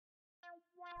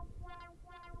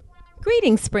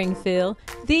Greetings, Springfield.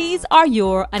 These are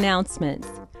your announcements.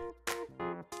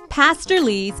 Pastor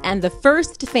Lee's and the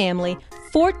First Family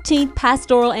 14th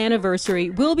Pastoral Anniversary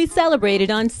will be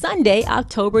celebrated on Sunday,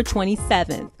 October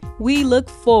 27th. We look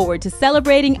forward to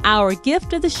celebrating our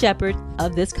gift of the shepherd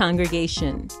of this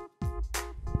congregation.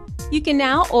 You can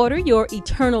now order your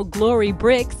Eternal Glory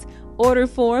bricks. Order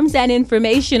forms and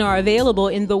information are available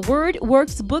in the Word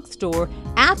Works bookstore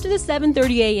after the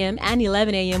 7:30 a.m. and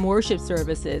 11 a.m. worship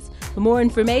services. For more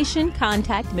information,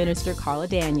 contact Minister Carla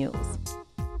Daniels.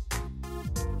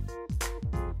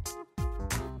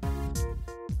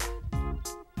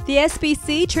 The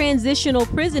SBC Transitional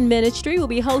Prison Ministry will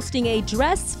be hosting a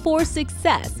Dress for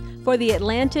Success for the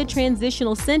Atlanta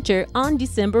Transitional Center on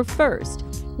December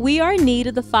 1st. We are in need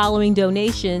of the following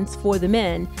donations for the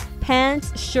men: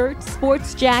 pants, shirts,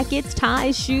 sports jackets,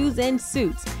 ties, shoes, and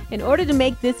suits in order to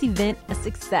make this event a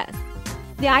success.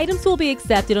 The items will be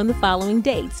accepted on the following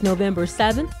dates: November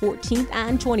 7th, 14th,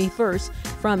 and 21st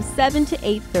from 7 to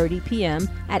 8:30 p.m.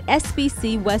 at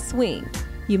SBC West Wing.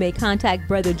 You may contact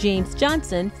Brother James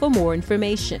Johnson for more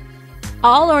information.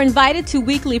 All are invited to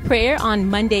weekly prayer on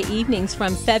Monday evenings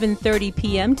from 7:30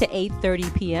 p.m. to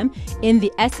 8:30 p.m. in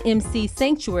the SMC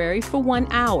Sanctuary for 1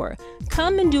 hour.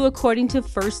 Come and do according to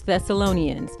 1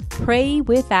 Thessalonians. Pray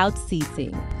without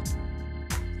ceasing.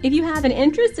 If you have an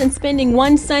interest in spending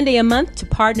one Sunday a month to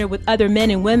partner with other men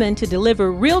and women to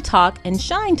deliver Real Talk and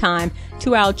Shine Time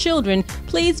to our children,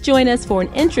 please join us for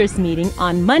an interest meeting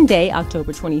on Monday,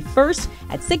 October 21st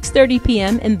at 6:30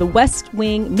 p.m. in the West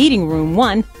Wing Meeting Room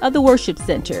 1 of the Worship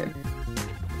Center.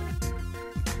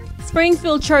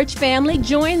 Springfield Church family,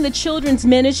 join the children's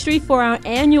ministry for our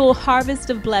annual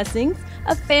Harvest of Blessings,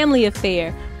 a family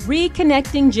affair,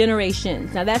 reconnecting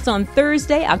generations. Now that's on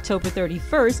Thursday, October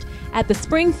 31st at the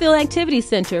Springfield Activity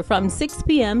Center from 6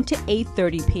 p.m. to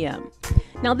 8:30 p.m.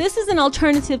 Now this is an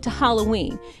alternative to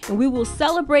Halloween, and we will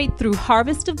celebrate through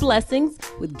Harvest of Blessings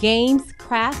with games,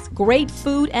 crafts, great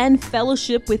food, and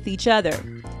fellowship with each other.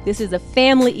 This is a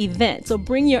family event, so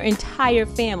bring your entire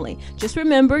family. Just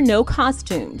remember, no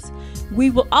costumes. We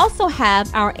will also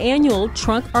have our annual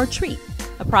Trunk or Treat.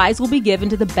 A prize will be given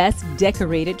to the best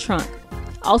decorated trunk.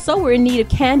 Also, we're in need of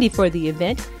candy for the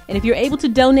event, and if you're able to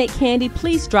donate candy,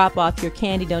 please drop off your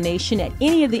candy donation at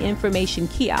any of the information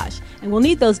kiosks, and we'll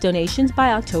need those donations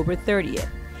by October 30th.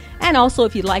 And also,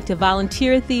 if you'd like to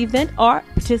volunteer at the event or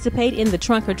participate in the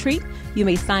Trunk or Treat, you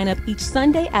may sign up each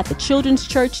Sunday at the Children's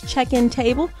Church check-in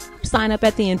table or sign up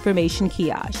at the information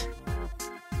kiosk.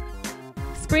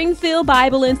 Springfield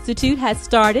Bible Institute has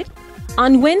started.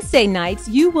 On Wednesday nights,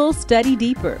 you will study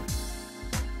deeper.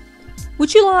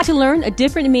 Would you like to learn a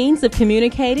different means of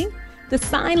communicating? The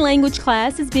sign language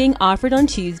class is being offered on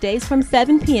Tuesdays from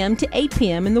 7 p.m. to 8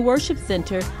 p.m. in the Worship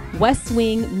Center, West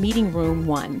Wing Meeting Room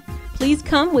 1. Please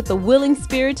come with a willing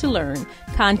spirit to learn.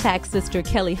 Contact Sister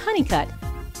Kelly Honeycutt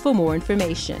for more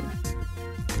information.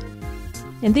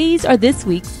 And these are this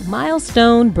week's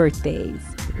milestone birthdays.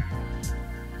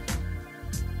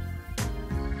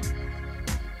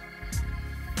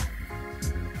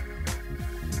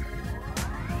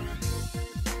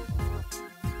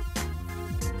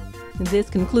 This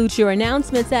concludes your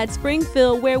announcements at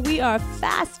Springfield, where we are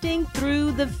fasting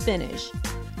through the finish.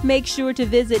 Make sure to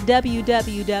visit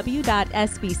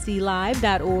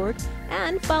www.sbclive.org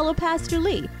and follow Pastor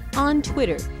Lee on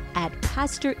Twitter at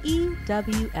Pastor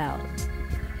EWL.